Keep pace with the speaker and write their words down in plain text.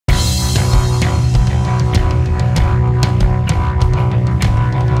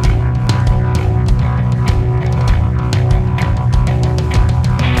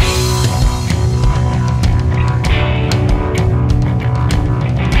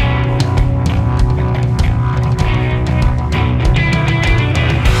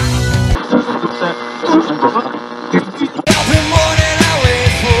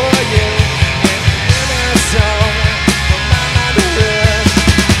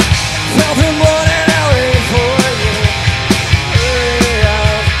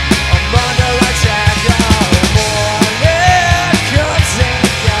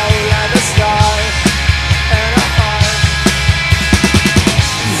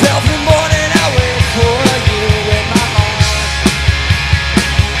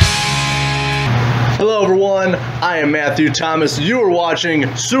I am Matthew Thomas. You are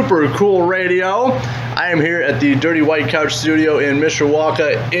watching Super Cool Radio. I am here at the Dirty White Couch Studio in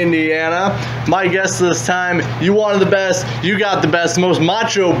Mishawaka, Indiana. My guest this time, you wanted the best, you got the best, most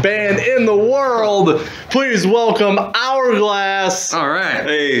macho band in the world. Please welcome Hourglass. All right.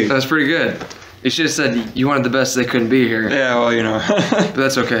 Hey. That's pretty good. You should have said you wanted the best, they couldn't be here. Yeah, well, you know. But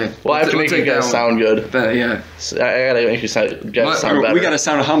that's okay. Well, I have to make you guys sound good. Yeah. So I gotta make you sound better. We gotta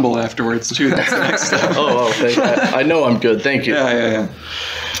sound humble afterwards, too. That's the next step. I know I'm good. Thank you. Yeah.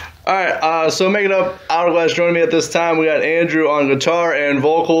 All right, so making up Hourglass joining me at this time, we got Andrew on guitar and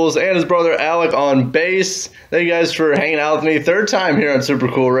vocals, and his brother Alec on bass. Thank you guys for hanging out with me. Third time here on Super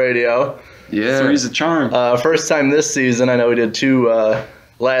Cool Radio. Yeah. Three's a charm. First time this season. I know we did two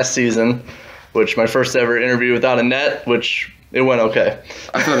last season, which my first ever interview without a net, which it went okay.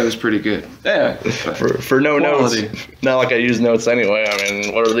 I thought it was pretty good. Yeah. For no Quality. notes. Not like I use notes anyway. I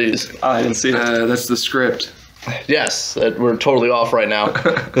mean, what are these? I didn't see it. That's the script. Yes, we're totally off right now.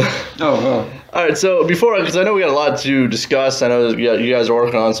 Oh. All right, so because I know we got a lot to discuss. I know you guys are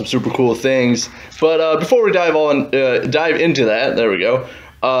working on some super cool things. But before we dive into that, there we go.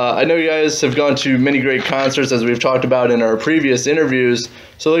 I know you guys have gone to many great concerts, as we've talked about in our previous interviews.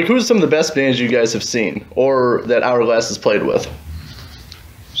 So, who's some of the best bands you guys have seen, or that Hourglass has played with?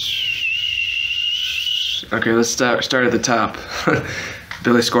 Okay, let's start at the top.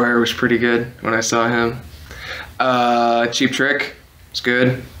 Billy Squire was pretty good when I saw him. Cheap Trick, it's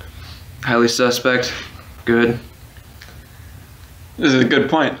good. Highly Suspect, good. This is a good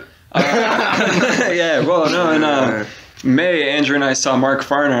point. Yeah, well, no, in May, Andrew and I saw Mark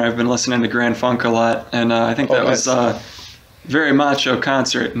Farner. I've been listening to Grand Funk a lot, and I think that was a very macho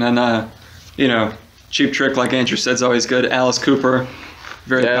concert. And then, Cheap Trick, like Andrew said, is always good. Alice Cooper,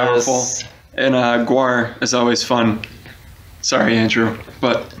 very powerful. And Guar is always fun. Sorry, Andrew,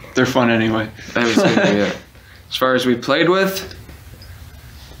 but they're fun anyway. I haven't seen them yet. As far as we played with,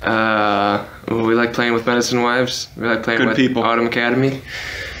 we like playing with Medicine Wives. We like playing with people. Autumn Academy.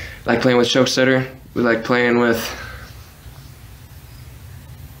 Like playing with Chokesetter. We like playing with...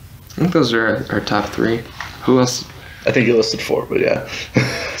 I think those are our top three. Who else? I think you listed 4, but yeah.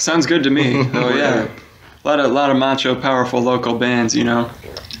 Sounds good to me. Oh yeah, a lot of macho, powerful local bands,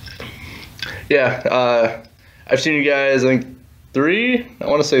 Yeah, I've seen you guys. I think 3. I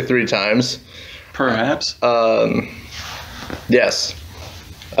want to say 3 times. perhaps. Yes.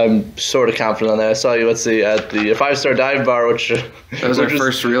 I'm sort of confident on that. I saw you, at the 5-Star Dive Bar, which... That was our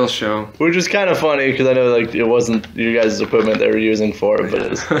first real show. Which is kind of funny, because I know it wasn't your guys' equipment they were using for it, but it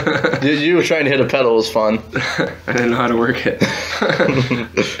was, you were trying to hit a pedal was fun. I didn't know how to work it.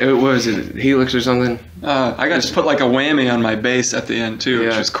 What was it, Helix or something? I got to put like a whammy on my bass at the end, too,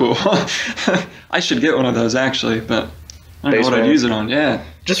 which is cool. I should get one of those, actually, but I don't know what I'd use it on,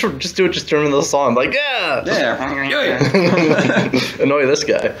 Just do it during the song, like, yeah! Annoy this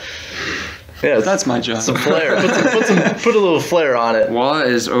guy. Yeah, that's my job. Some flair. Put a little flair on it. Wah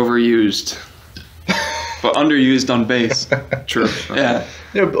is overused. But underused on bass. True. Yeah.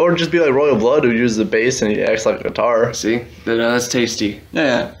 Or just be like Royal Blood, who uses the bass and he acts like a guitar. See? That's tasty.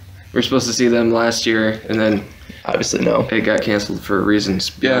 Yeah. We were supposed to see them last year, and then... Obviously, no. It got canceled for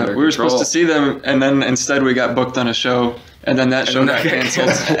reasons. Yeah, we were supposed to see them, and then instead we got booked on a show, and then that show got canceled.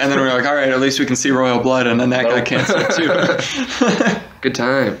 And then we were like, all right, at least we can see Royal Blood, and then that got canceled too. Good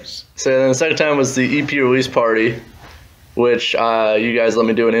times. So then the second time was the EP release party, which you guys let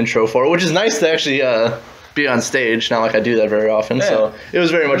me do an intro for, which is nice to actually be on stage. Not like I do that very often, so it was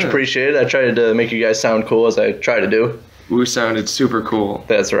very much appreciated. I tried to make you guys sound cool, as I try to do. We sounded super cool.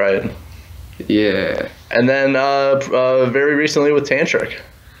 That's right. Yeah. And then very recently with Tantric.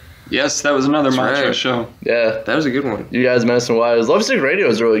 Yes, that was another Macho show. Yeah. That was a good one. You guys, Medicine Wives. Lovesick Radio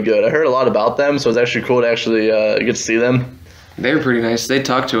is really good. I heard a lot about them, so it's actually cool to actually get to see them. They were pretty nice. They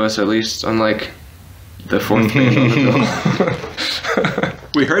talked to us, at least, unlike the 4th band on the bill.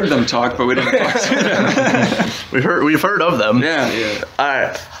 We heard them talk, but we didn't talk to them. We've heard of them. Yeah. All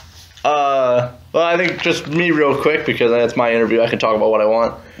right. Well, I think just me real quick, because it's my interview. I can talk about what I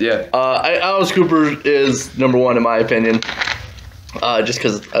want. Yeah. Alice Cooper is number 1 in my opinion, just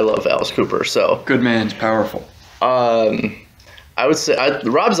because I love Alice Cooper. So good man. He's powerful. I would say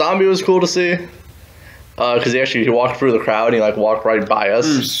Rob Zombie was cool to see, because he walked through the crowd and he walked right by us.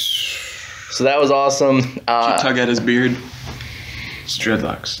 So that was awesome. Did you tug at his beard? It's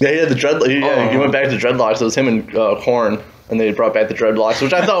dreadlocks. Yeah, he had the dreadlocks. He went back to dreadlocks. It was him and Korn, and they brought back the dreadlocks,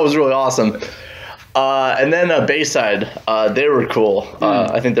 which I thought was really awesome. And then Bayside, they were cool.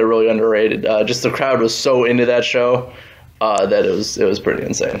 I think they're really underrated. Just the crowd was so into that show that it was pretty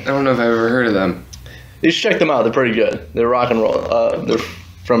insane. I don't know if I've ever heard of them. You should check them out. They're pretty good. They're rock and roll. They're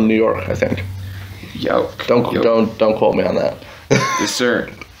from New York, I think. Don't quote me on that. Yes, sir.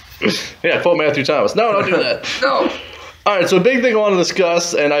 Yeah, quote Matthew Thomas. No, don't do that. No. All right, so a big thing I want to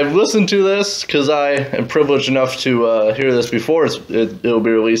discuss, and I've listened to this because I am privileged enough to hear this before it'll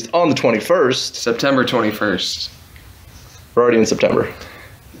be released on the 21st. September 21st. We're already in September.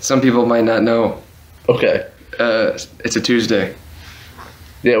 Some people might not know. Okay. It's a Tuesday.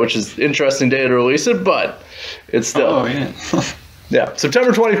 Yeah, which is an interesting day to release it, but it's still. Oh, yeah. Yeah,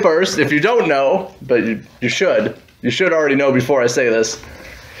 September 21st. If you don't know, but you should already know before I say this.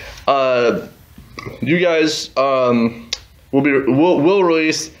 You guys will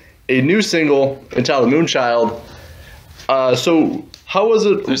release a new single entitled Moonchild. So how was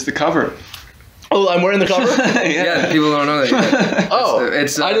it? There's the cover. Oh, I'm wearing the cover? Yeah, people don't know that yet. Oh, I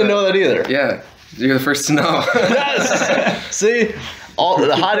didn't know that either. Yeah, you're the first to know. Yes! See? All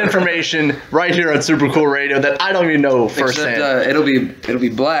the hot information right here on Super Cool Radio that I don't even know firsthand. Except, it'll be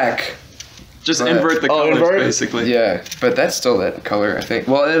black. Just invert the colors, basically. Yeah, but that's still that color, I think.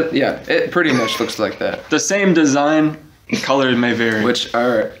 Well, it pretty much looks like that. The same design, color may vary. Which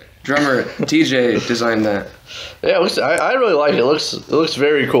our drummer TJ designed that. Yeah, I really like it. It looks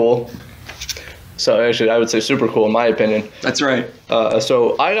very cool. So actually, I would say super cool in my opinion. That's right.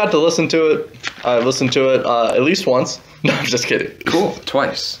 So I got to listen to it. I listened to it at least once. No, I'm just kidding. Cool.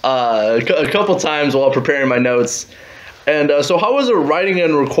 Twice. A couple times while preparing my notes. And so how was it writing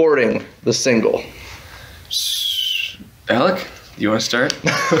and recording the single? Alec, you want to start?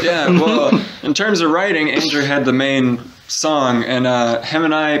 Yeah, well, in terms of writing, Andrew had the main song, and him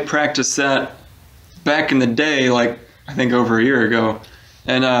and I practiced that back in the day, like, I think over a year ago.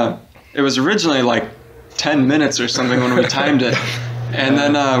 And it was originally like 10 minutes or something when we timed it. And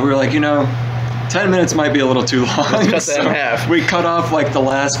then we were like, 10 minutes might be a little too long. Let's cut that in half. We cut off like the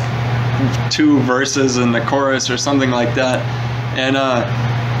last 2 verses and the chorus or something like that. And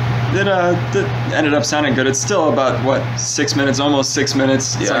it ended up sounding good. It's still about, 6 minutes, almost 6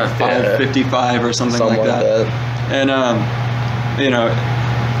 minutes. It's like 5:55 or something like that. And,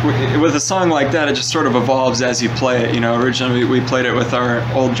 with a song like that, it just sort of evolves as you play it. Originally we played it with our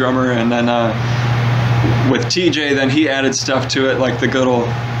old drummer, and then with TJ, then he added stuff to it, like the good old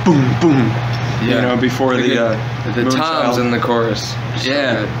boom, boom, before the toms in the chorus.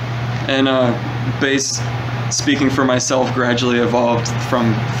 Yeah. And bass, speaking for myself, gradually evolved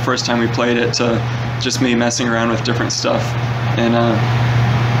from the first time we played it to just me messing around with different stuff. And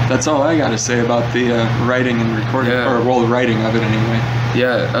that's all I got to say about the writing and recording, writing of it anyway.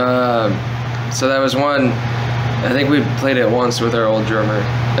 Yeah, so that was one. I think we played it once with our old drummer,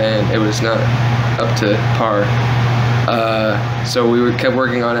 and it was not up to par. So we kept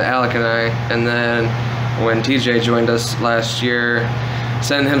working on it, Alec and I, and then when TJ joined us last year,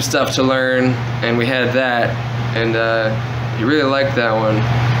 sent him stuff to learn, and we had that, and he really liked that one.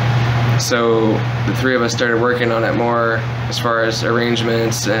 So the three of us started working on it more as far as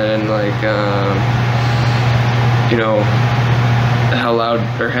arrangements and how loud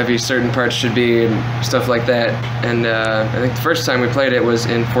or heavy certain parts should be and stuff like that. And I think the first time we played it was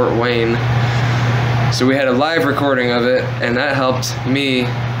in Fort Wayne. So we had a live recording of it, and that helped me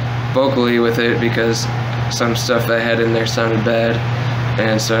vocally with it because some stuff I had in there sounded bad.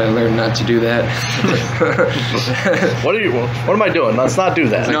 And so I learned not to do that. What am I doing? Let's not do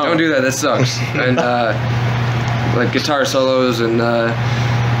that. Don't do that. That sucks. And like guitar solos, and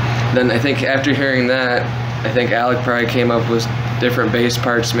then I think after hearing that, I think Alec probably came up with different bass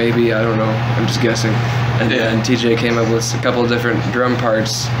parts. Maybe, I don't know. I'm just guessing. And then TJ came up with a couple of different drum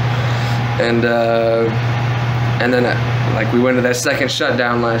parts. And then we went to that second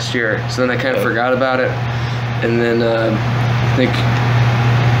shutdown last year. So then I kind of forgot about it. And then I think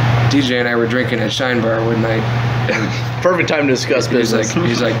DJ and I were drinking at Shine Bar one night. Perfect time to discuss business.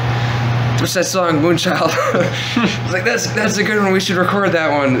 He's like, what's that song, Moonchild? I was like, that's a good one. We should record that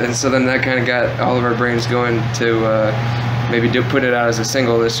one. And so then that kind of got all of our brains going to maybe put it out as a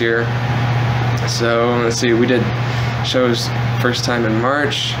single this year. So let's see, we did shows first time in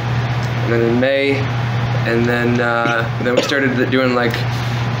March, and then in May, and then we started doing like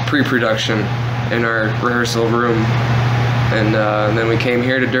pre-production in our rehearsal room. And then we came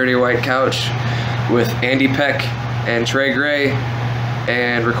here to Dirty White Couch with Andy Peck and Trey Gray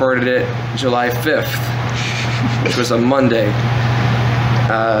and recorded it July 5th, which was a Monday.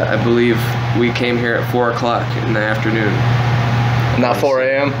 I believe we came here at 4 o'clock in the afternoon. Not 4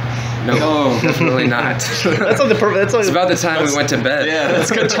 a.m.? No, definitely not. That's like it's about the time we went to bed. Yeah,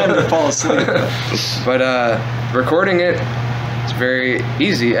 that's a good time to fall asleep. But recording it, it's very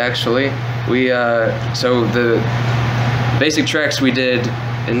easy actually. We so the basic tracks we did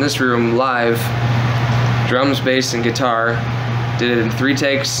in this room live, drums, bass, and guitar, did it in 3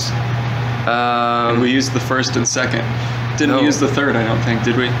 takes. And we used the first and second. Didn't use the third, I don't think,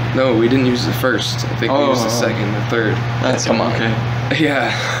 did we? No, we didn't use the first. I think we used the second and third. That's come on. Okay.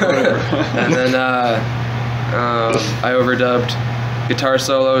 Yeah. And then I overdubbed guitar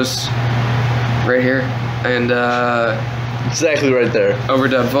solos right here, and exactly right there.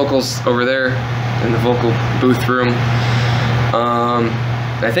 Overdubbed vocals over there in the vocal booth room.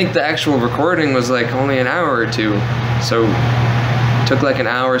 I think the actual recording was like only an hour or two, so it took like an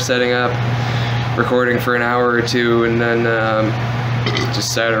hour setting up, recording for an hour or two, and then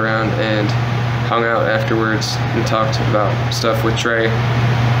just sat around and hung out afterwards and talked about stuff with Trey.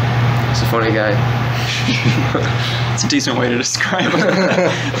 He's a funny guy. It's a decent way to describe him.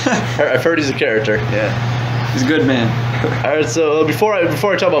 I've heard he's a character. Yeah. He's a good man. All right, so before I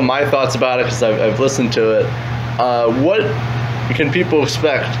talk about my thoughts about it, because I've listened to it, what can people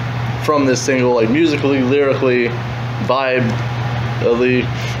expect from this single, like musically, lyrically, vibely?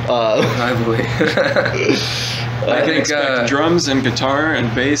 I can expect drums and guitar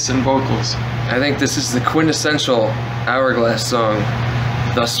and bass and vocals. I think this is the quintessential Hourglass song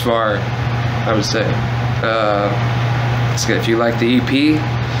thus far, I would say. If you like the EP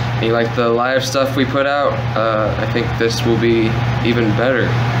and you like the live stuff we put out, I think this will be even better,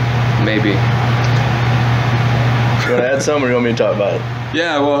 maybe. You want to add some, or you want me to talk about it?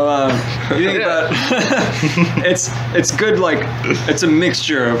 Yeah, well, you think about it's good. Like it's a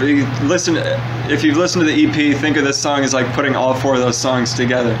mixture of if you've listened to the EP, think of this song as like putting all four of those songs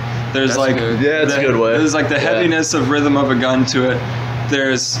together. There's it's a good way. There's like the heaviness of Rhythm of a Gun to it.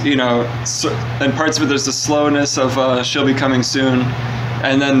 There's and parts of it there's the slowness of She'll Be Coming Soon,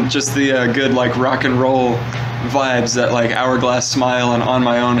 and then just the good like rock and roll vibes that like Hourglass Smile and On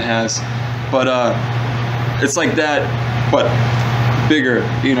My Own has. But it's like that, but bigger,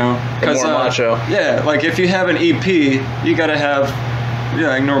 because more macho. Yeah, like if you have an EP, you gotta have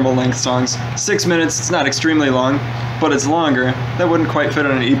like normal length songs. 6 minutes, it's not extremely long, but it's longer. That wouldn't quite fit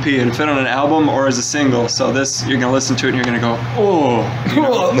on an EP. It'd fit on an album or as a single. So this, you're gonna listen to it and you're gonna go, oh,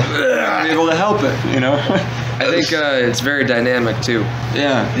 be able to help it, I think it's very dynamic too.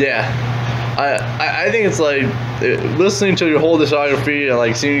 Yeah. I think it's like listening to your whole discography and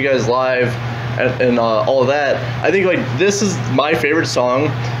like seeing you guys live and all of that. I think like this is my favorite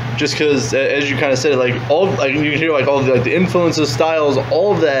song, just because as you kind of said, like all like you can hear like all the influences, styles,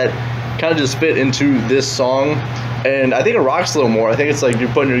 all of that kind of just fit into this song, and I think it rocks a little more. I think it's like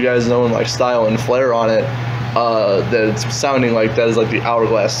you're putting your guys' own like style and flair on it. That it's sounding like that is like the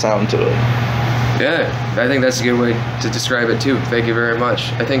Hourglass sound to it. Yeah, I think that's a good way to describe it too. Thank you very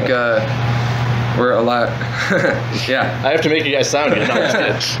much. I think we're a lot. Yeah. I have to make you guys sound good. No,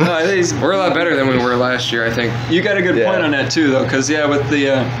 I think we're a lot better than we were last year, I think. You got a good point on that too, though, because with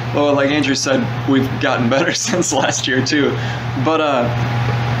the like Andrew said, we've gotten better since last year too. But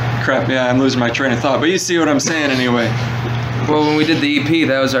crap, I'm losing my train of thought. But you see what I'm saying anyway. Well, when we did the EP,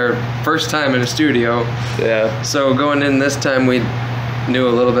 that was our first time in a studio. Yeah. So going in this time, we knew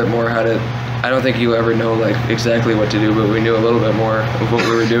a little bit more how to. I don't think you ever know like exactly what to do, but we knew a little bit more of what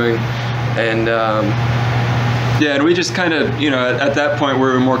we were doing. And and we just kind of, at that point we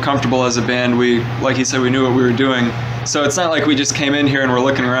were more comfortable as a band. We, like he said, we knew what we were doing. So it's not like we just came in here and we're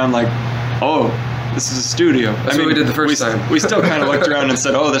looking around like, oh, this is a studio. That's what we did the first time. We still kind of looked around and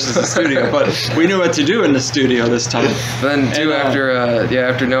said, oh, this is a studio. But we knew what to do in the studio this time. Then too,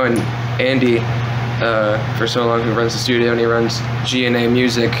 after knowing Andy for so long, who runs the studio and he runs G&A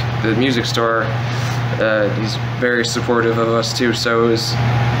Music, the music store, he's very supportive of us too. So it was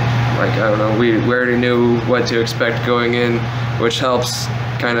like, I don't know, we already knew what to expect going in, which helps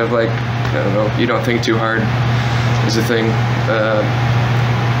kind of like, I don't know, you don't think too hard is a thing.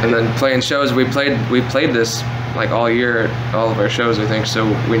 And then playing shows, we played this like all year at all of our shows, I think, so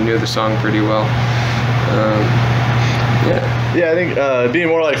we knew the song pretty well. Yeah, I think being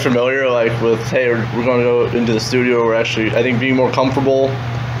more like familiar, like with, hey, we're going to go into the studio, I think being more comfortable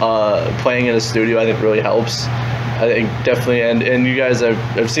playing in a studio, I think really helps. I think definitely, and you guys,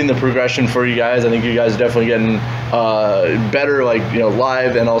 I've seen the progression for you guys. I think you guys are definitely getting better, like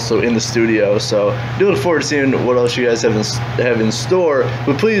live and also in the studio. So I do look forward to seeing what else you guys have in store.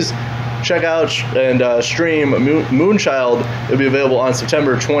 But please check out and stream Moonchild. It'll be available on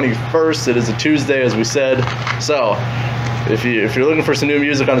September 21st. It is a Tuesday, as we said. So if you're looking for some new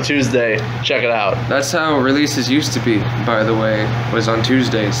music on a Tuesday, check it out. That's how releases used to be, by the way, was on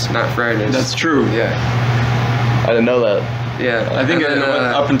Tuesdays, not Fridays. That's true. Yeah. I didn't know that. Yeah. I think it went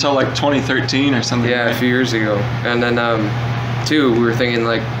up until like 2013 or something. Yeah, right? A few years ago. And then, too, we were thinking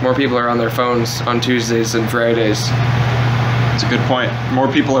like more people are on their phones on Tuesdays than Fridays. That's a good point. More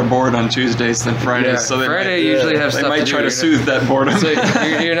people are bored on Tuesdays than Fridays, Yeah, so they Friday might, usually have they stuff might to do, try to you know? soothe that boredom. So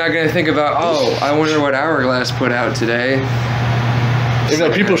you're not going to think about, oh, I wonder what Hourglass put out today. Even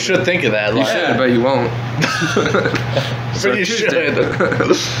though people should think of that. You Like, should, but you won't. but you Tuesday. should.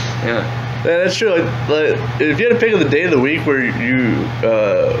 Yeah. Yeah, that's true. Like, if you had to pick the day of the week where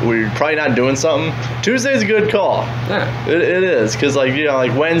you're probably not doing something, Tuesday's a good call. Yeah. It is, because like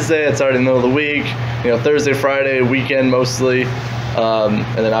Wednesday, it's already the middle of the week. Thursday, Friday, weekend mostly, and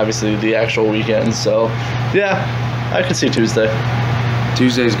then obviously the actual weekend. So, yeah, I could see Tuesday.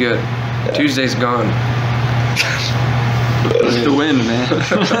 Tuesday's good. Yeah. Tuesday's gone. It's the win, man.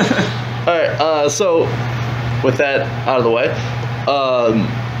 All right. So, with that out of the way,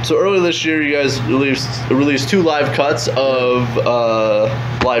 so earlier this year, you guys released 2 live cuts of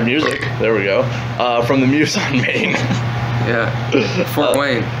live music. There we go. From the Muse on Main. Yeah. Fort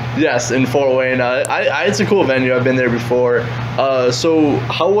Wayne. Yes, in Fort Wayne. It's a cool venue. I've been there before. So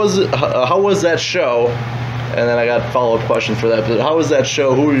how was it? How was that show? And then I got a follow-up question for that. But how was that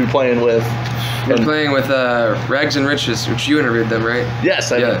show? Who were you playing with? We're playing with Rags and Riches, which you interviewed them, right?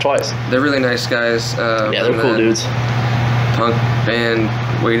 Yes, I did twice. They're really nice guys. Yeah, they're cool dudes. Punk band,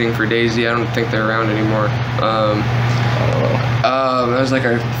 Waiting for Daisy. I don't think they're around anymore. I don't know. That was like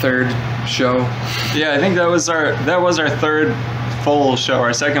our 3rd show. Yeah, I think that was our 3rd full show. Our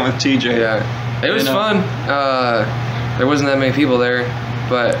 2nd with TJ. Yeah, it was fun. There wasn't that many people there,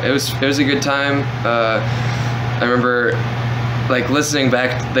 but it was a good time. I remember like listening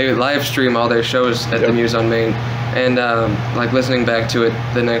back. They live stream all their shows at the Muse on Main. And like listening back to it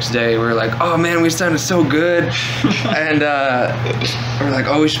the next day, we were like, "Oh man, we sounded so good," and we're like,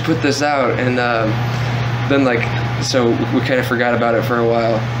 "Oh, we should put this out." And then so we kind of forgot about it for a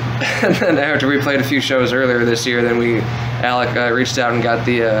while. And then after we played a few shows earlier this year, then Alec reached out and got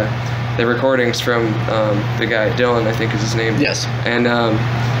the recordings from the guy Dylan, I think is his name. Yes. And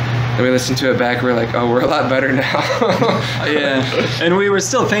we listened to it back. We're like, oh, we're a lot better now. Yeah, and we were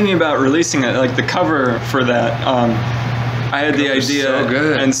still thinking about releasing it, like the cover for that. I had the idea, so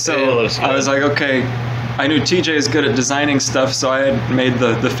good. and so I was like, okay. I knew TJ is good at designing stuff, so I had made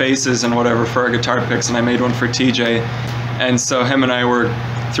the faces and whatever for our guitar picks, and I made one for TJ. And so him and I were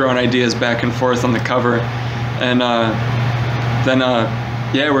throwing ideas back and forth on the cover, and then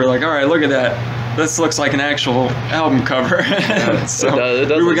we were like, all right, look at that. This looks like an actual album cover. Yeah, so it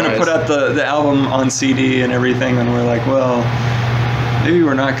does we were look going to nice. put out the album on CD and everything, and we're like, well, maybe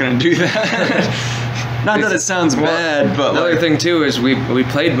we're not going to do that. Not that it sounds bad, but another thing too is we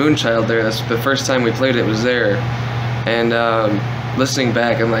played Moonchild there. That's the first time we played it was there, and listening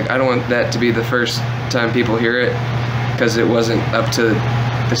back, I'm like, I don't want that to be the first time people hear it, because it wasn't up to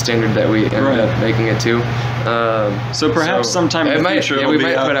the standard that we ended up making it to. So perhaps sometime in the future we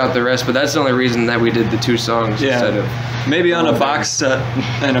might put out the rest, but that's the only reason that we did the 2 songs instead of maybe on a box set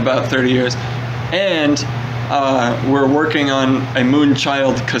in about 30 years. And we're working on a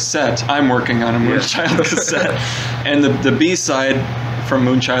Moonchild cassette. I'm working on a Moonchild cassette, and the B-side from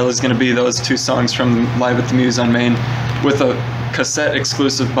Moonchild is going to be those 2 songs from Live at the Muse on Main, with a cassette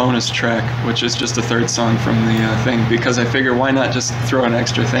exclusive bonus track, which is just a 3rd song from the thing, because I figure why not just throw an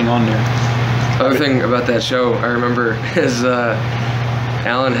extra thing on there. Other thing about that show I remember is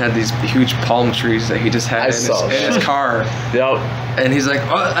Alan had these huge palm trees that he just had in his car. Yep. And he's like,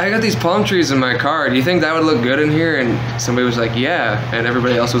 oh, I got these palm trees in my car. Do you think that would look good in here? And somebody was like, yeah. And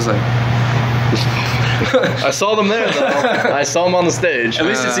everybody else was like... I saw them there, though. I saw them on the stage. At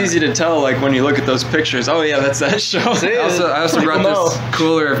least it's easy to tell, like, when you look at those pictures. Oh, yeah, that's that show. See, I also brought this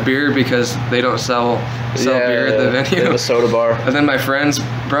cooler of beer because they don't sell beer at the venue. They have a soda bar. And then my friends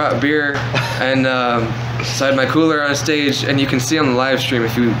brought beer, and so I had my cooler on stage, and you can see on the live stream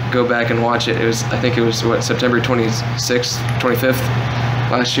if you go back and watch it. I think it was September 26th, 25th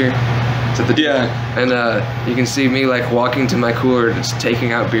last year. And you can see me like walking to my cooler, just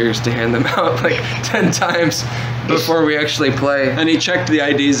taking out beers to hand them out like 10 times before we actually play. And he checked the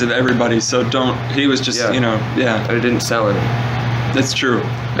IDs of everybody, so he was just, But it didn't sell any. That's true.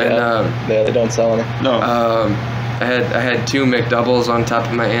 And they don't sell any. No. I had 2 McDoubles on top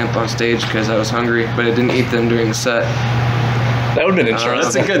of my amp on stage because I was hungry, but I didn't eat them during the set. That would have been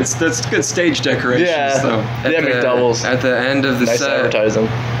interesting. That's good stage decorations, though. McDoubles. At the end of the nice set, advertising.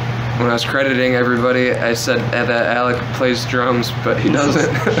 when I was crediting everybody, I said that Alec plays drums, but he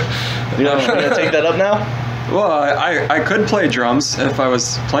doesn't. You gonna take that up now? Well, I could play drums. If I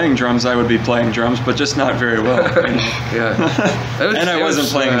was playing drums, I would be playing drums, but just not very well. Yeah. And I wasn't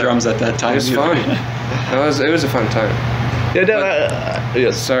playing drums at that time. It was fun. It was a fun time. Yeah,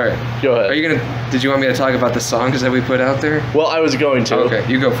 yes. Sorry. Go ahead. Did you want me to talk about the songs that we put out there? Well, I was going to. Okay,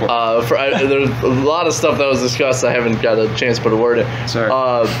 you go for it. There's a lot of stuff that was discussed. I haven't got a chance to put a word in. Sorry.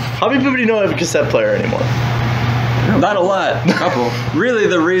 How many people do you know have a cassette player anymore? Not a lot. A couple. Really,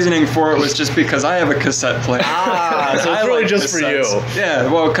 the reasoning for it was just because I have a cassette player. So it's really just for you.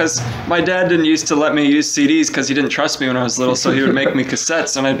 Yeah, well, because my dad didn't used to let me use CDs because he didn't trust me when I was little, so he would make me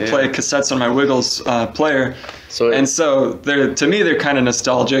cassettes, and I'd play cassettes on my Wiggles player. So to me, they're kind of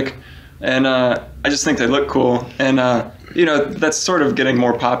nostalgic, and I just think they look cool. And that's sort of getting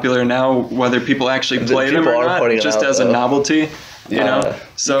more popular now, whether people actually play them or not, just as a novelty. You know,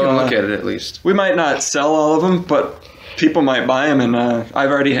 so you can look at it at least. We might not sell all of them, but people might buy them. And I've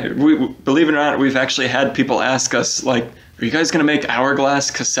already, believe it or not, we've actually had people ask us, like, "Are you guys going to make Hourglass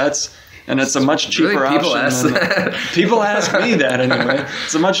cassettes?" And it's a much cheaper option. People ask that. People ask me that anyway.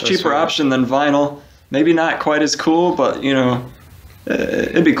 It's a much cheaper option than vinyl. Maybe not quite as cool, but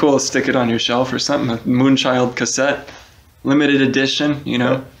it'd be cool to stick it on your shelf or something. A Moonchild cassette, limited edition.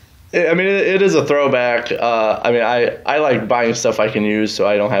 I mean, it is a throwback. I like buying stuff I can use, so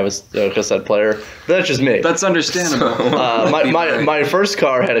I don't have a cassette player. But that's just me. That's understandable. My first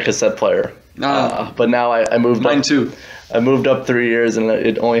car had a cassette player, but now I moved. Mine too. I moved up 3 years, and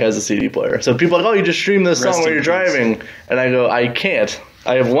it only has a CD player. So people are like, "Oh, you just stream this song while you're driving," and I go, "I can't.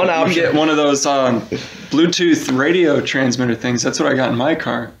 I have one option." You get one of those Bluetooth radio transmitter things. That's what I got in my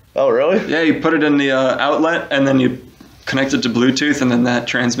car. Oh, really? Yeah, you put it in the outlet, and then you connect it to Bluetooth, and then that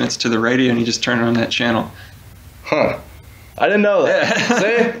transmits to the radio, and you just turn it on that channel. Huh. I didn't know that. Yeah.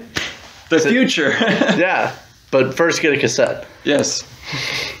 See? The future. Yeah, but first get a cassette. Yes.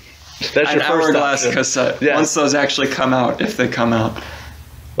 That's your An first Hourglass option. cassette. Yeah. Once those actually come out, if they come out.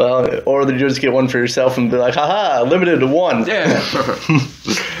 Well, or you just get one for yourself and be like, haha, limited to one. Yeah.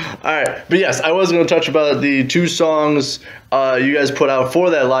 All right. But yes, I was going to touch about the 2 songs you guys put out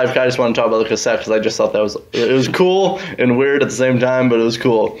for that live. I just want to talk about the cassette because I just thought it was cool and weird at the same time, but it was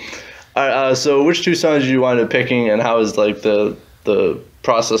cool. All right. So which 2 songs you wanted picking, and how is like the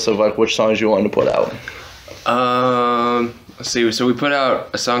process of like which songs you wanted to put out? Let's see. So we put out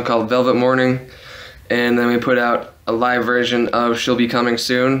a song called Velvet Morning, and then we put out a live version of She'll Be Coming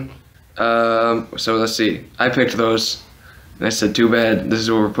Soon. So let's see. I picked those, and I said, too bad, this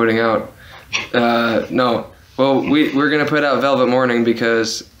is what we're putting out. No. Well, we're going to put out Velvet Morning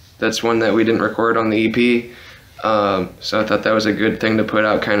because that's one that we didn't record on the EP. So I thought that was a good thing to put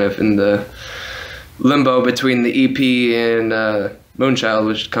out kind of in the limbo between the EP and Moonchild,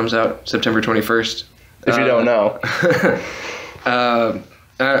 which comes out September 21st. If you don't know.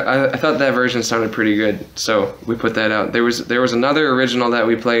 I thought that version sounded pretty good, so we put that out. There was another original that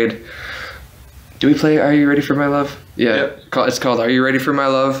we played. Do we play Are You Ready for My Love? Yeah, yep. It's called Are You Ready for My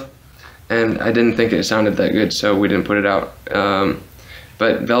Love? And I didn't think it sounded that good, so we didn't put it out.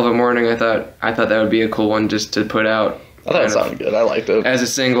 But Velvet Morning, I thought that would be a cool one just to put out. I thought it sounded good. I liked it. As a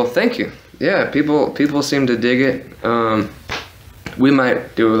single. Thank you. Yeah, people seem to dig it. We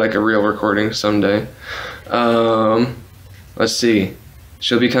might do like a real recording someday. Let's see.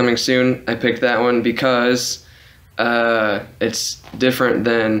 She'll Be Coming Soon. I picked that one because it's different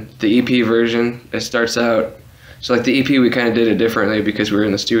than the EP version. It starts out, so like the EP we kind of did it differently because we were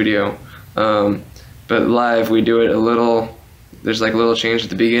in the studio. But live we do it a little, there's like a little change at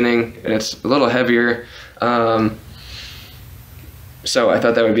the beginning, and it's a little heavier. So I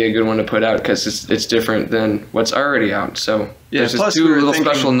thought that would be a good one to put out because it's different than what's already out. So yeah, there's just 2 little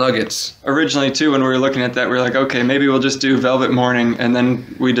special nuggets. Originally, too, when we were looking at that, we were like, okay, maybe we'll just do Velvet Morning. And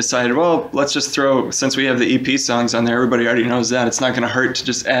then we decided, well, let's just throw, since we have the EP songs on there, everybody already knows that. It's not going to hurt to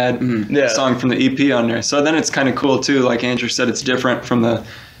just add a song from the EP on there. So then it's kind of cool, too. Like Andrew said, it's different from the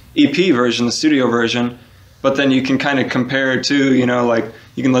EP version, the studio version. But then you can kind of compare, too, like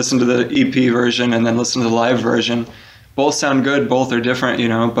you can listen to the EP version and then listen to the live version. Both sound good, both are different,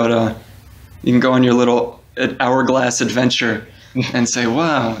 but you can go on your little Hourglass adventure and say,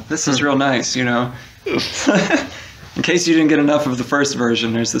 wow, this is real nice, In case you didn't get enough of the first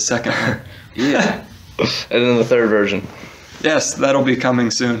version, there's the second one. Yeah. And then the third version. Yes, that'll be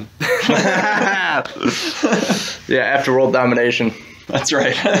coming soon. Yeah, after World Domination. That's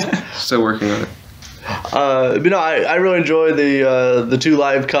right. Still working on it. But I really enjoy the 2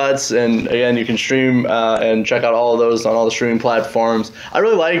 live cuts, and again, you can stream and check out all of those on all the streaming platforms. I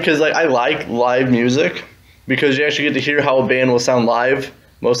really like because I like live music because you actually get to hear how a band will sound live.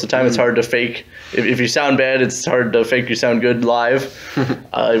 Most of the time, it's hard to fake. If you sound bad, it's hard to fake you sound good live, even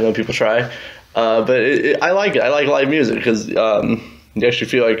though people try. But I like it. I like live music because you actually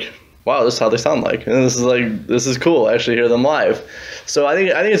feel like wow, this is how they sound like, and this is cool. I actually hear them live. So I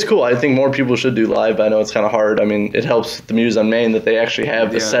think it's cool. I think more people should do live. I know it's kind of hard. I mean, it helps the Muse on Main that they actually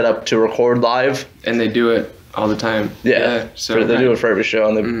have the setup to record live, and they do it all the time. So they do it for every show,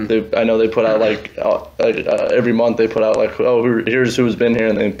 and they I know they put out like every month they put out like, here's who's been here,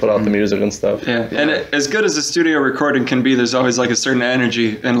 and they put out the music and stuff. And as good as a studio recording can be, there's always like a certain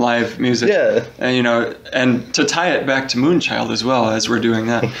energy in live music. And and to tie it back to Moonchild as well, as we're doing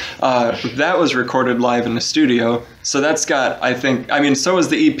that, that was recorded live in the studio. So that's got, I mean, so was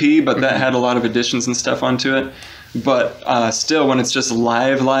the EP, but that had a lot of additions and stuff onto it. But still, when it's just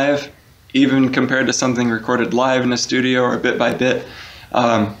live, even compared to something recorded live in a studio or bit by bit,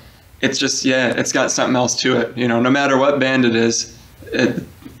 it's just, it's got something else to it. No matter what band it is,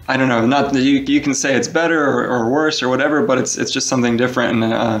 I don't know, not that you can say it's better or worse or whatever, but it's just something different.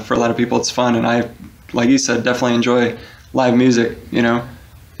 And for a lot of people, it's fun. And I, like you said, definitely enjoy live music, Yeah,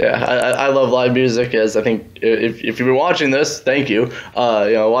 I love live music. As I think if you've been watching this, thank you.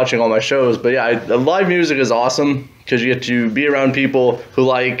 Watching all my shows. But live music is awesome because you get to be around people who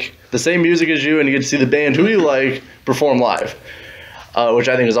like the same music as you, and you get to see the band who you like perform live, which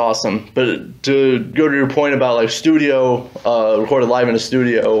I think is awesome. But to go to your point about like studio, recorded live in a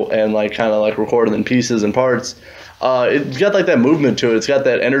studio, and like kind of like recorded in pieces and parts, it's got like that movement to it. It's got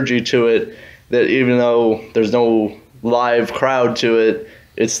that energy to it that even though there's no live crowd to it,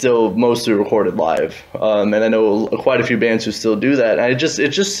 it's still mostly recorded live. And I know quite a few bands who still do that. And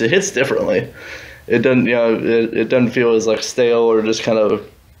it hits differently. It doesn't, it doesn't feel as like stale or just kind of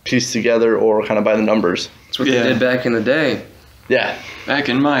pieced together or kind of by the numbers. That's what they did back in the day. Yeah. Back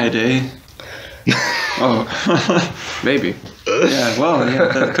in my day. Maybe.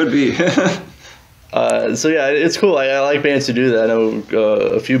 That could be. So it's cool. I like bands who do that. I know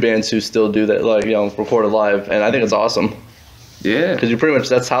a few bands who still do that, like, recorded live, and I think it's awesome. Yeah. Because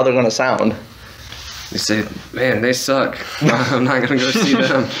that's how they're going to sound. You say, man, they suck. I'm not going to go see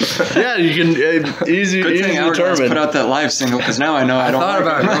them. Yeah, you can easy Hourglass determine. Put out that live single because now I know I don't. Thought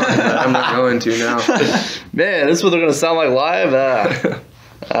about going, but I'm not going to now. Man, this is what they're going to sound like live.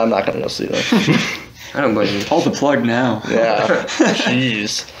 I'm not going to go see them. I don't blame you. Pull the plug now. Yeah.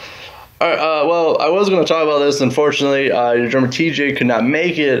 Jeez. All right. Well, I was going to talk about this. Unfortunately, your drummer TJ could not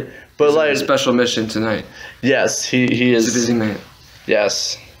make it. But He's like on a special mission tonight. Yes, he is. He's a busy man.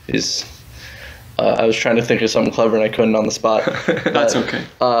 Yes, he's. I was trying to think of something clever and I couldn't on the spot. That's okay.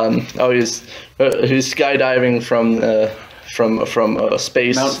 He's skydiving from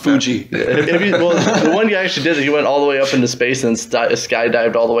space. Mount Fuji. The one guy actually did it. He went all the way up into space and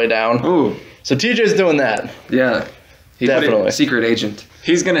skydived all the way down. Ooh. So TJ's doing that. Yeah. He's Definitely. a secret agent.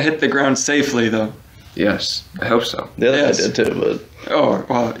 He's gonna hit the ground safely though. Yes, I hope so. The other guy did too, but. Oh,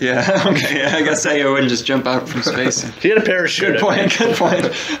 well, yeah, okay. I guess I wouldn't just jump out from space. He had a parachute. Good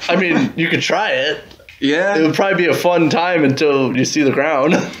point. I mean, you could try it. Yeah. It would probably be a fun time until you see the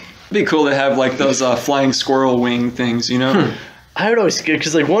ground. It'd be cool to have like those flying squirrel wing things, I would always get,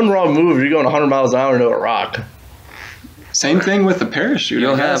 because like one wrong move, you're going 100 miles an hour into a rock. Same thing with the parachute.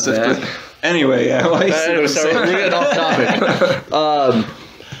 You'll have that. Anyway, yeah. Well, anyway, sorry, we're getting off topic.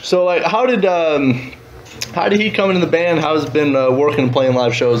 So like, how did he come into the band? How's it been working and playing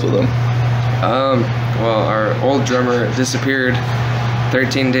live shows with him? Well, our old drummer disappeared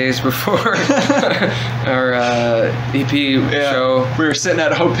 13 days before our EP show. We were sitting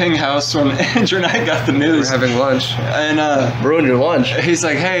at Ho Ping House when Andrew and I got the news. We were having lunch. And ruined your lunch. He's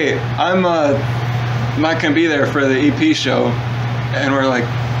like, hey, I'm not going to be there for the EP show. And we're like,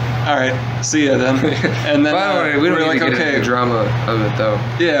 all right, see ya then. And then we don't we're need like, to get into the drama of it though.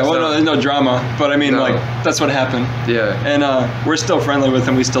 Yeah, well, no, there's no drama, but I mean, like, that's what happened. Yeah. And we're still friendly with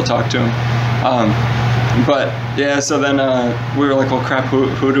him. We still talk to him. But yeah, so then we were like, well, crap,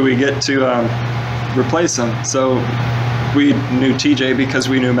 who do we get to replace him? So we knew TJ because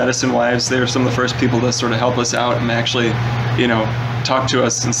we knew Medicine Wives. They were some of the first people to sort of help us out and actually, talk to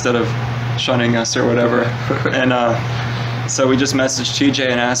us instead of shunning us or whatever. And so we just messaged TJ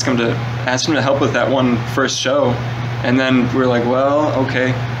and asked him to help with that one first show. And then we were like, well,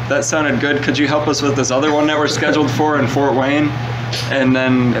 okay, that sounded good. Could you help us with this other one that we're scheduled for in Fort Wayne? And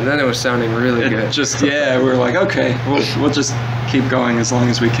then it was sounding really good. We were like, okay, we'll just keep going as long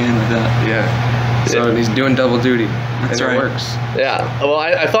as we can with that. Yeah. So he's doing double duty. That's and right. It works. Yeah. Well,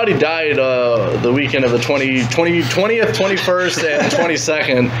 I thought he died the weekend of the 20th, 21st, and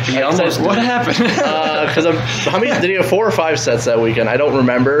 22nd. What happened? Because how many did he have? 4 or 5 sets that weekend? I don't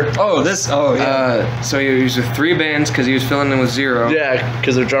remember. Oh, yeah. So he was with 3 bands because he was filling in with 0. Yeah,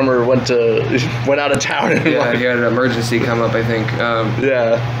 because the drummer went out of town. And he had an emergency come up, I think.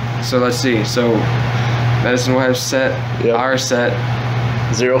 Yeah. So let's see. So Medicine Wives set, our set.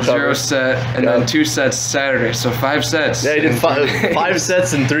 0 cover. 0 set, and then 2 sets Saturday. So 5 sets. Yeah, he did 5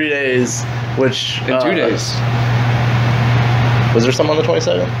 sets in 3 days, which in 2 days. Was there some on the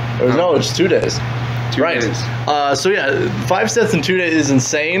 22nd? No, it's 2 days. 2 right. days. So yeah, 5 sets in 2 days is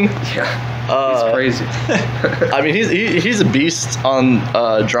insane. Yeah, he's crazy. I mean, he's a beast on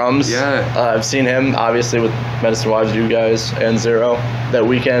drums. Yeah. I've seen him obviously with Medicine Wives, you guys, and 0 that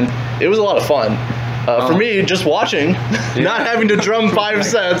weekend. It was a lot of fun. For me, just watching, not having to drum 5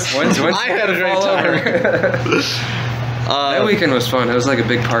 sets, once I had a great time. That weekend was fun. It was like a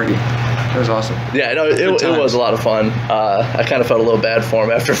big party. It was awesome. Yeah, no, it was a lot of fun. I kind of felt a little bad for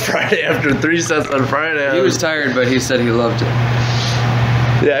him after Friday, after 3 sets on Friday. He was tired, but he said he loved it.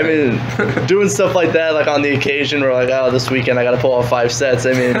 Yeah, I mean, doing stuff like that, like on the occasion where like, oh, this weekend I got to pull off 5 sets.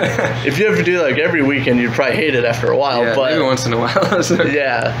 I mean, if you ever do like every weekend, you'd probably hate it after a while. Yeah, but maybe once in a while.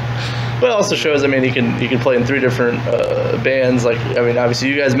 Yeah. But it also shows, I mean, he can play in 3 different bands. Like, I mean, obviously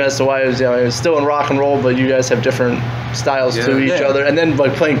you guys Medicine Wives, you know, it's still in rock and roll, but you guys have different styles to each other. And then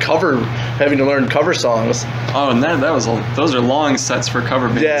like playing having to learn cover songs. Oh, and those are long sets for cover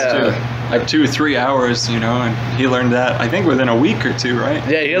bands too. Like 2-3 hours, you know, and he learned that I think within a week or 2, right?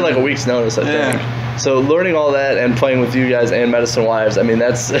 Yeah, he had like a week's notice, I think. So learning all that and playing with you guys and Medicine Wives, I mean,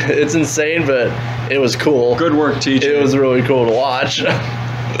 it's insane, but it was cool. Good work, teacher. It was really cool to watch.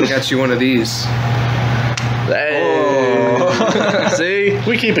 I got you one of these. Hey. Oh. See?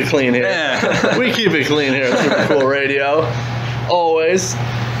 We keep it clean here. Yeah. We keep it clean here at Super Cool Radio. Always.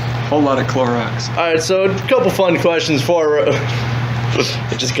 Whole lot of Clorox. All right, so a couple fun questions for...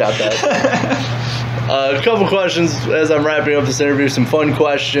 I just got that. A couple questions as I'm wrapping up this interview. Some fun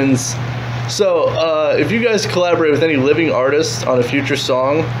questions. So, if you guys collaborate with any living artist on a future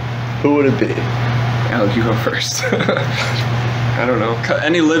song, who would it be? Alec, you go first. I don't know.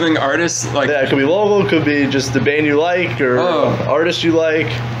 Any living artists? Like, yeah, it could be local, could be just the band you like or artist you like.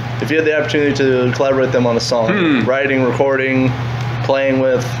 If you had the opportunity to collaborate with them on a song, writing, recording, playing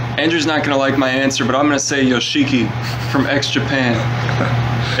with. Andrew's not going to like my answer, but I'm going to say Yoshiki from X Japan.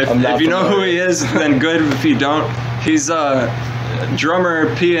 If you know who he is, then good. If you don't, he's a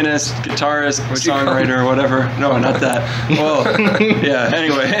drummer, pianist, guitarist, songwriter, whatever. No, not that. Well, yeah,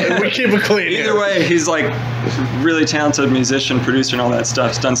 anyway. We keep it clean. Either way, he's like really talented musician, producer, and all that stuff.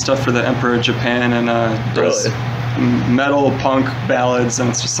 He's done stuff for the Emperor of Japan and does metal, punk, ballads, and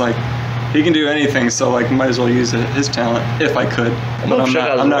it's just like he can do anything. So like, might as well use his talent if I could. But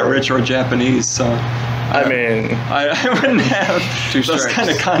I'm not rich or Japanese, so. I mean, I wouldn't have those kind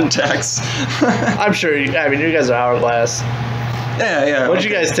of contacts. I'm sure. You guys are Hourglass. Yeah. Once you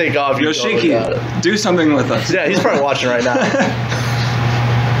guys take off, Yoshiki, do something with us. Yeah, he's probably watching right now.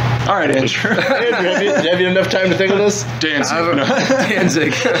 All right, Andrew. Have you enough time to think of this? Danzig.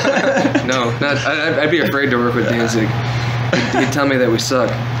 Danzig. No, I'd be afraid to work with Danzig. He'd tell me that we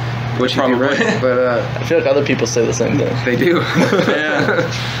suck, which he'd be right. But I feel like other people say the same thing. They do. Yeah.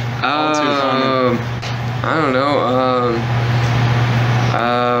 I don't know.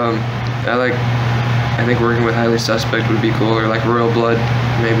 I think working with Highly Suspect would be cool, or like Royal Blood,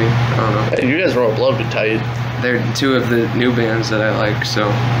 maybe. I don't know. Hey, you guys Royal Blood would be tight. They're 2 of the new bands that I like, so,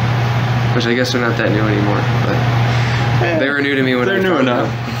 which I guess they're not that new anymore, but they were new to me when they're new enough.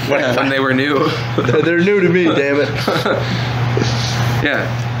 When they were new. They're new to me, damn it. Yeah.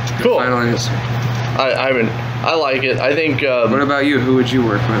 Cool. Final answer. I mean, I like it. I think. What about you? Who would you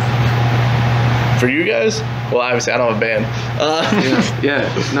work with? For you guys? Well, obviously, I don't have a band.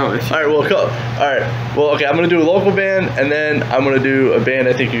 No. All right, well, cool. All right. Well, okay, I'm going to do a local band, and then I'm going to do a band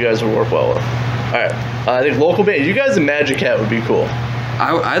I think you guys would work well with. All right. I think local band. You guys and Magic Hat would be cool.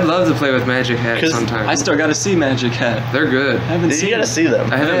 I'd love to play with Magic Hat sometime. I still got to see Magic Hat. They're good. I haven't seen You got to see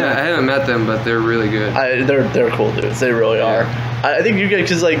them. I haven't met them, but they're really good. They're cool dudes. They really are. I think you guys,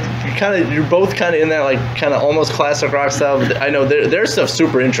 because like you're both kind of in that like kind of almost classic rock style. But I know their stuff's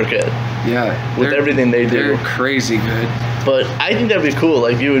super intricate. Yeah. With everything they do. They're crazy good. But I think that'd be cool.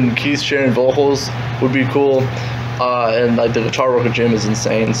 Like you and Keith sharing vocals would be cool. And like the guitar work with Jim is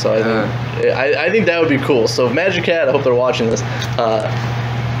insane. So I think that would be cool. So Magic Hat, I hope they're watching this.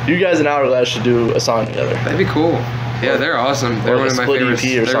 You guys and Hourglass should do a song together. That'd be cool. Yeah, they're awesome. They're one of my favorites.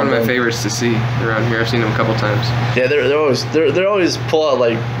 They're one of my favorites to see around here. I've seen them a couple times. Yeah, they're always pull out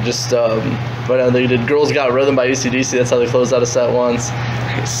like just they did "Girls Got Rhythm" by AC/DC. That's how they closed out a set once.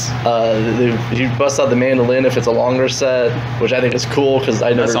 Nice. He busts out the mandolin if it's a longer set, which I think is cool because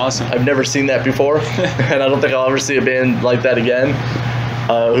that's awesome. I've never seen that before, and I don't think I'll ever see a band like that again.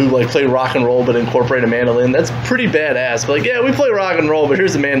 Who like play rock and roll but incorporate a mandolin. That's pretty badass. But like, yeah, we play rock and roll, but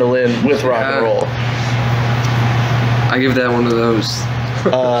here's a mandolin with rock and roll. I give that one of those.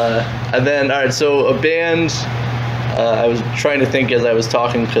 And then, all right, so a band I was trying to think as I was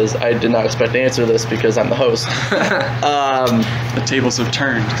talking because I did not expect to answer this because I'm the host. The tables have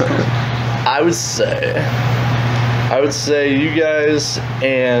turned. I would say you guys,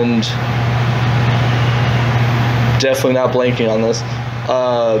 and definitely not blanking on this,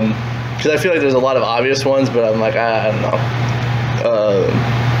 because I feel like there's a lot of obvious ones, but I'm like, I don't know.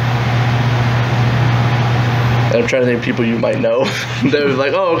 And I'm trying to think of people you might know that was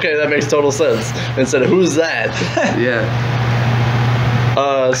like, oh, okay, that makes total sense, instead of who's that. Yeah.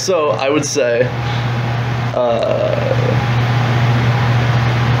 So I would say,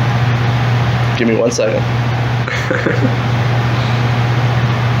 give me 1 second.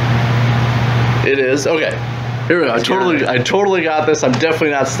 It is okay. Here we go. I totally got this. I'm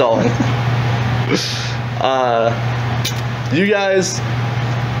definitely not stalling. You guys,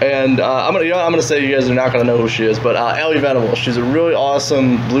 and I'm gonna say you guys are not gonna know who she is, but Allie Venable. She's a really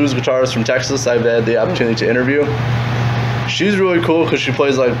awesome blues guitarist from Texas. I've had the opportunity to interview. She's really cool because she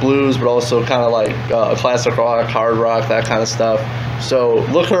plays like blues, but also kind of like classic rock, hard rock, that kind of stuff. So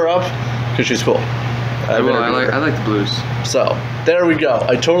look her up because she's cool. I like the blues. So there we go.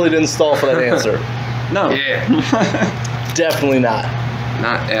 I totally didn't stall for that answer. No. Yeah. Definitely not.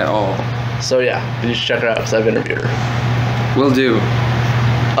 Not at all. So yeah, you should check her out because I've interviewed her. Will do.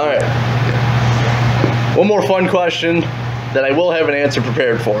 All right. One more fun question that I will have an answer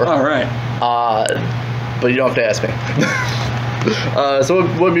prepared for. All right. But you don't have to ask me. So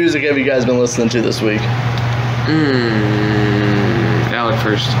what music have you guys been listening to this week? Alec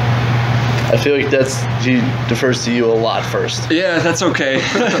first. I feel like he defers to you a lot first. Yeah, that's okay.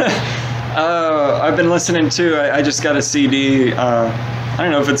 I've been listening to, I just got a CD, I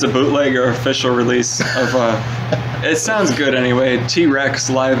don't know if it's a bootleg or official release of, it sounds good anyway, T-Rex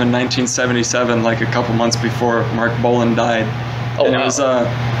live in 1977, like a couple months before Mark Bolan died. Oh, and wow. It was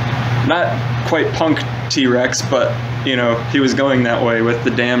not quite punk T-Rex, but, you know, he was going that way with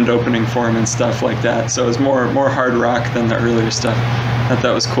the Damned opening for him and stuff like that. So it was more hard rock than the earlier stuff. I thought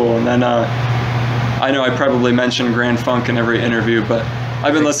that was cool. And then I know I probably mentioned Grand Funk in every interview, but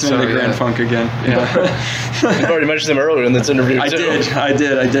I've been listening to Grand Funk again. Yeah. You've already mentioned him earlier in this interview, too. I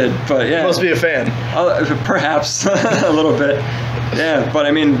did. But yeah. You must be a fan. Perhaps a little bit. Yeah, but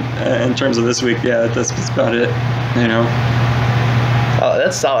I mean, in terms of this week, yeah, that's about it, you know. Oh,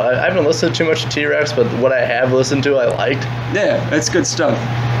 that's solid. I haven't listened too much to T-Rex, but what I have listened to, I liked. Yeah, it's good stuff,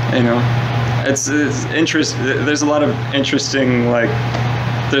 you know. It's there's a lot of interesting, like,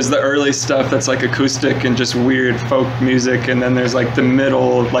 there's the early stuff that's like acoustic and just weird folk music, and then there's like the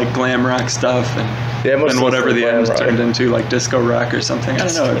middle, like glam rock stuff, and whatever the end turned into, like disco rock or something. I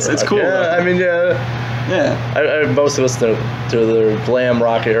don't know. It's cool. Yeah, I mean, yeah. Yeah. I mostly listen to the glam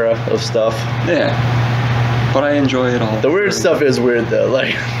rock era of stuff. Yeah. But I enjoy it all. The weird stuff is weird, though.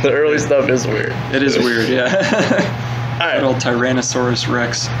 Like, the early stuff is weird. It is weird, yeah. All right. Good old Tyrannosaurus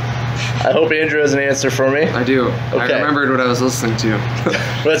Rex. I hope Andrew has an answer for me. I do. Okay. I remembered what I was listening to.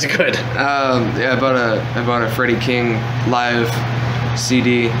 That's good. Yeah, I bought a Freddie King live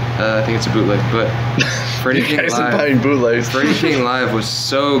CD. I think it's a bootleg, but Freddie King guys live. are buying bootlegs. Freddie King live was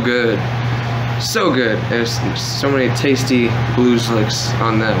so good. So good. There's so many tasty blues licks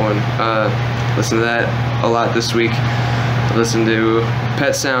on that one. Listen to that a lot this week. I listened to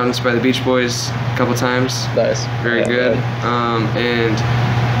Pet Sounds by the Beach Boys a couple times. Nice. Very good. And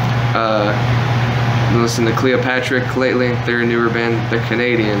I've been listening to Cleopatra lately. They're a newer band. They're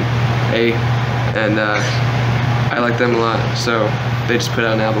Canadian. And I like them a lot. So they just put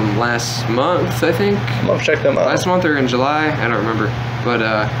out an album last month, I think. I'll check them out. Last month or in July. I don't remember. But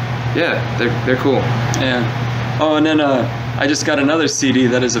yeah, they're cool. Yeah. Oh, and then I just got another CD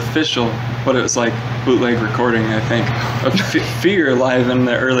that is official, but it was like bootleg recording, I think, of Fear live in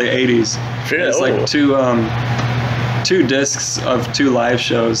the early '80s. Fear, it's like two discs of 2 live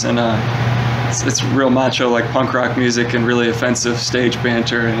shows, and it's real macho, like punk rock music and really offensive stage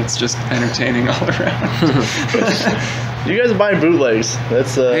banter, and it's just entertaining all around. You guys are buying bootlegs.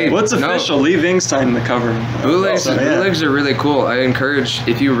 That's Hey, what's official? no. Lee Ving signed the cover. Bootlegs Yeah. are really cool. I encourage,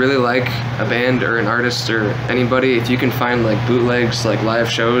 if you really like a band or an artist or anybody, if you can find like bootlegs, like live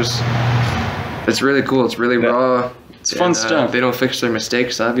shows, it's really cool. It's really raw. It's fun stuff. They don't fix their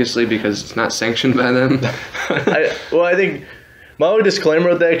mistakes, obviously, because it's not sanctioned by them. I think my only disclaimer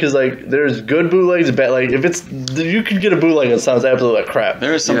with that, because like there's good bootlegs, bad. Like if it's you can get a bootleg that sounds absolutely like crap.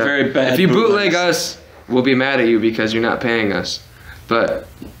 There are some very bad. If you bootleg bootlegs. us, we'll be mad at you because you're not paying us. But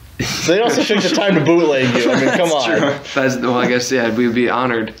They also took the time to bootleg you. I mean, come on. well, I guess we'd be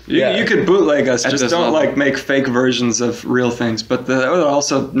honored. You could bootleg us, just this don't level. like make fake versions of real things. But that would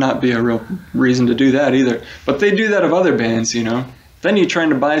also not be a real reason to do that either. But they do that of other bands, you know. then you're trying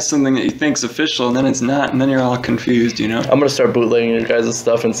to buy something that you think's official, and then it's not, and then you're all confused, you know? I'm going to start bootlegging your guys'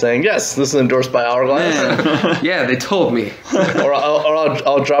 stuff and saying, yes, this is endorsed by Hourglass. Yeah, they told me. or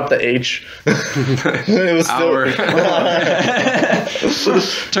I'll drop the H. It was still...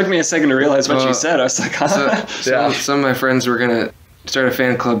 Took me a second to realize what you said. I was like, some of my friends were going to start a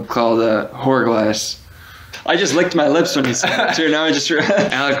fan club called Hourglass. I just licked my lips when you said that too. Now I just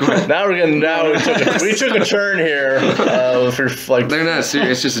Alec went, we took a turn here. For like they're not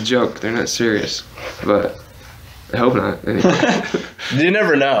serious. It's just a joke. They're not serious, but I hope not. Anyway. You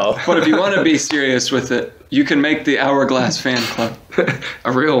never know. But if you want to be serious with it, you can make the Hourglass fan club.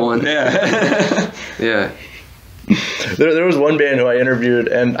 A real one. Yeah. Yeah. There was one band who I interviewed,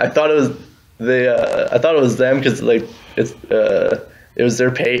 and I thought it was them because like it was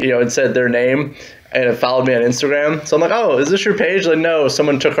their page. You know, it said their name. And it followed me on Instagram. So I'm like, oh, is this your page? Like, no,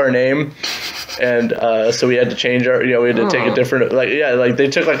 someone took our name. And so we had to change our, we had to take a different, they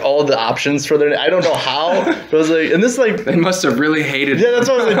took like all the options for their name. I don't know how. It was like, and this like. They must have really hated Yeah, that's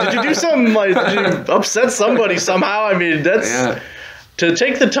what I was like. Did you do something like, did you upset somebody somehow? I mean, that's. Yeah. To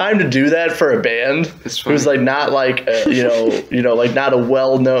take the time to do that for a band who's like not like like not a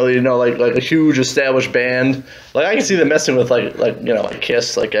well-known like a huge established band, like I can see them messing with like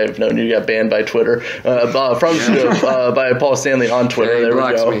Kiss. Like I've known you got banned by Twitter by Paul Stanley on Twitter. Yeah, there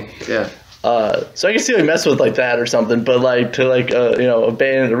we go. Me. Yeah. So I can see like mess with like that or something, but like to like a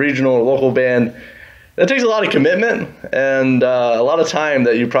band, a regional or local band, that takes a lot of commitment and a lot of time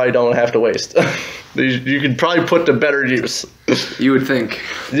that you probably don't have to waste. You could probably put to better use. You would think.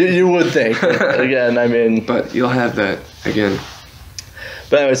 You would think. Again, I mean. But you'll have that again.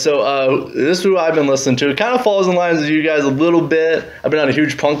 But anyway, so this is who I've been listening to. It kind of falls in line with you guys a little bit. I've been on a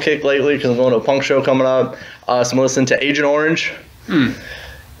huge punk kick lately because I'm going to a punk show coming up. So I'm listening to Agent Orange. And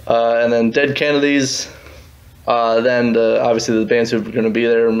then Dead Kennedys. Then obviously the bands who are going to be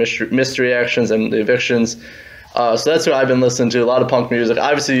there, Mystery Actions and the Evictions. So that's what I've been listening to, a lot of punk music.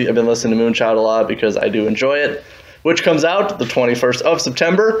 Obviously, I've been listening to Moonchild a lot because I do enjoy it, which comes out the 21st of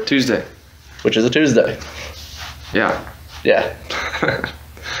September. Tuesday. Which is a Tuesday. Yeah. Yeah.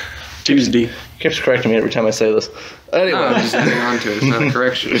 Tuesday. He keeps correcting me every time I say this. Anyway. No, I'm just adding on to it. It's not a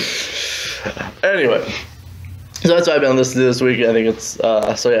correction. Anyway. So that's what I've been listening to this week. I think it's,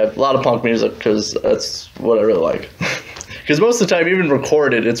 a lot of punk music because that's what I really like. Because most of the time, even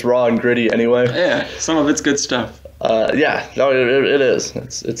recorded, it's raw and gritty anyway. Yeah, some of it's good stuff. Yeah, no, it is.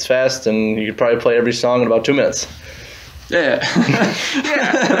 It's fast, and you could probably play every song in about 2 minutes. Yeah.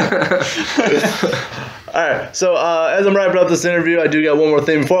 Yeah. All right, so as I'm wrapping up this interview, I do got one more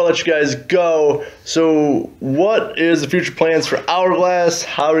thing before I let you guys go. So what is the future plans for Hourglass?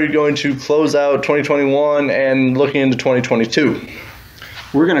 How are you going to close out 2021 and looking into 2022?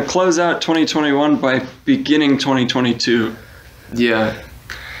 We're going to close out 2021 by beginning 2022. Yeah,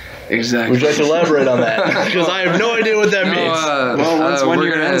 exactly. Would you like to elaborate on that? Because I have no idea what that means. Once 1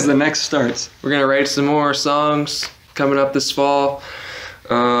 year ends, the next starts. We're going to write some more songs coming up this fall.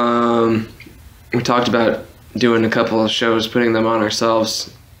 We talked about doing a couple of shows, putting them on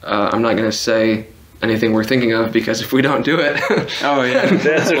ourselves. I'm not going to say anything we're thinking of because if we don't do it, oh yeah,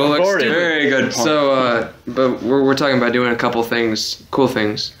 that's a very good point. So, but we're talking about doing a couple things, cool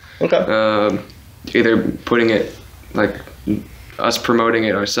things. Okay. Either putting it like us promoting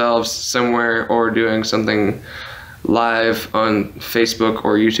it ourselves somewhere, or doing something live on Facebook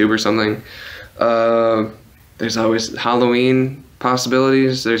or YouTube or something. There's always Halloween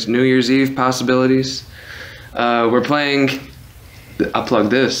possibilities. There's New Year's Eve possibilities. We're playing. I'll plug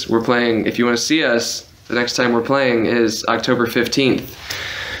this. We're playing, if you want to see us, the next time we're playing is October 15th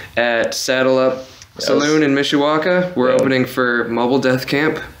at Saddle Up Saloon in Mishawaka. We're opening for Mobile Death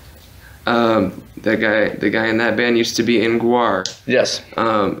Camp. The guy in that band used to be in Guar. Yes.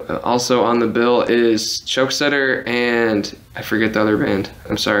 Also on the bill is Chokesetter and I forget the other band.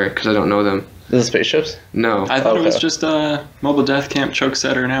 I'm sorry, because I don't know them. The Spaceships? No. I thought it was just Mobile Death Camp,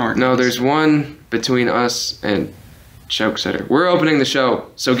 Chokesetter, and Hourglass. No, there's one between us and Chokesetter. We're opening the show,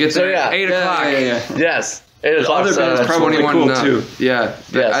 so get there at 8 o'clock. Yeah. Yes. 8 o'clock. Other bands probably cool too. Yeah.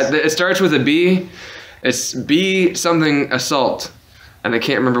 Yes. It starts with a B. It's B something assault. And I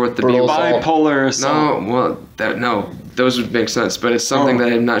can't remember what the B was. Bipolar assault. No, those would make sense, but it's something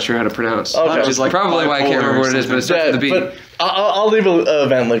that I'm not sure how to pronounce. Okay. Which is like probably why I can't remember what it is, but it starts with a B. But I'll leave an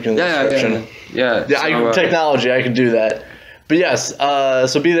event link in the description. Yeah. Technology, I can do that. But yes,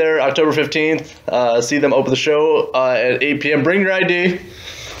 so be there October 15th. See them open the show at 8 p.m. Bring your ID.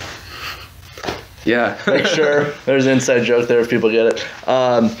 Yeah. Make sure. There's an inside joke there if people get it.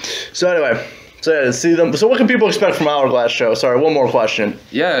 So anyway, see them. So what can people expect from Hourglass show? Sorry, one more question.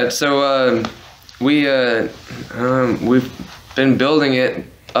 Yeah, so we've been building it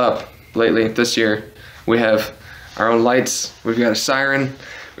up lately this year. We have our own lights. We've got a siren.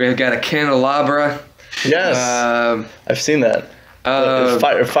 We've got a candelabra. Yes, I've seen that.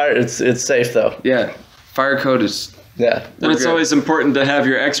 Fire. It's safe though. Yeah, fire code is. Yeah, and it's always important to have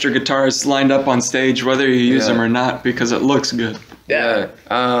your extra guitars lined up on stage, whether you use them or not, because it looks good. Yeah.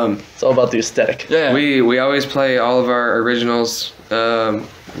 It's all about the aesthetic. Yeah. We always play all of our originals.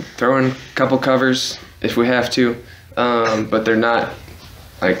 Throw in a couple covers if we have to, but they're not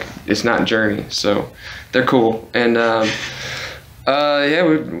like it's not Journey, so they're cool. And yeah,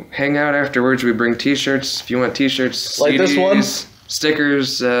 we hang out afterwards. We bring T-shirts if you want T-shirts, like CDs, this one,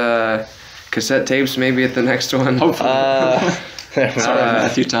 stickers, cassette tapes maybe at the next one. Hopefully.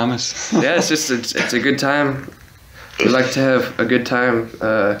 Matthew Thomas. Yeah, it's a good time. We like to have a good time.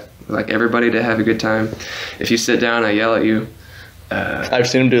 We like everybody to have a good time. If you sit down, I yell at you. I've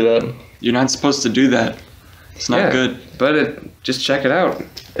seen him do that. You're not supposed to do that. It's not good. But just check it out.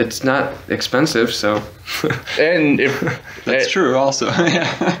 It's not expensive, so. And that's true, also.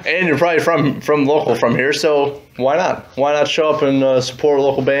 Yeah. And you're probably from local from here, so why not? Why not show up and support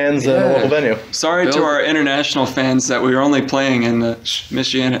local bands and a local venue? Sorry to our international fans that we were only playing in the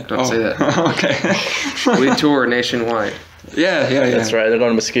Michiana. Don't say that. Okay. We tour nationwide. Yeah. That's right. They're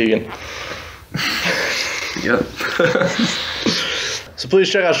going to Muskegon. Yep. So please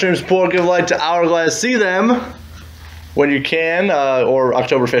check out Stream Support, give a like to Hourglass, see them when you can, or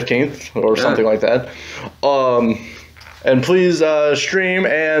October 15th, or something like that. And please stream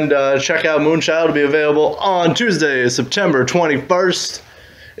and check out Moonchild to be available on Tuesday, September 21st.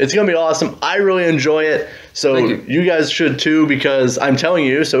 It's going to be awesome. I really enjoy it, so you guys should too, because I'm telling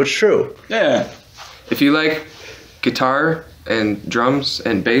you, so it's true. Yeah. If you like guitar and drums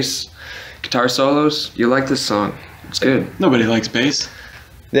and bass, guitar solos, you like this song. It's good. Nobody likes bass.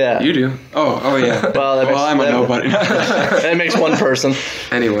 Yeah. You do. Oh yeah. Well, I'm a nobody. That makes one person.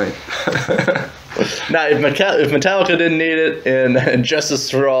 Anyway. Now, if Metallica didn't need it and Justice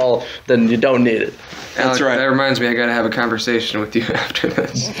for All, then you don't need it. That's right. That reminds me, I got to have a conversation with you after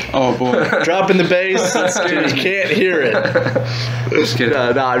this. Oh, boy. Dropping the bass, you can't hear it. Just kidding.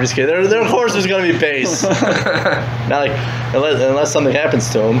 No, I'm just kidding. There, of course, there's going to be bass. Not like, unless something happens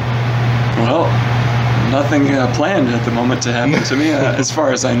to him. Well, nothing planned at the moment to happen to me, as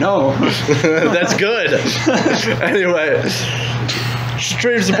far as I know. That's good. Anyway,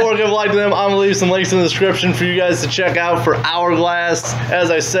 stream support, give a like to them. I'm going to leave some links in the description for you guys to check out for Hourglass.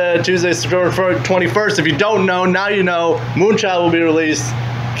 As I said, Tuesday, September 21st. If you don't know, now you know. Moonchild will be released.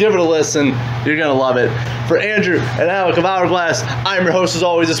 Give it a listen. You're going to love it. For Andrew and Alec of Hourglass, I'm your host as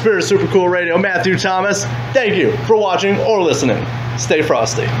always, the Spirit of Super Cool Radio, Matthew Thomas. Thank you for watching or listening. Stay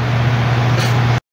frosty.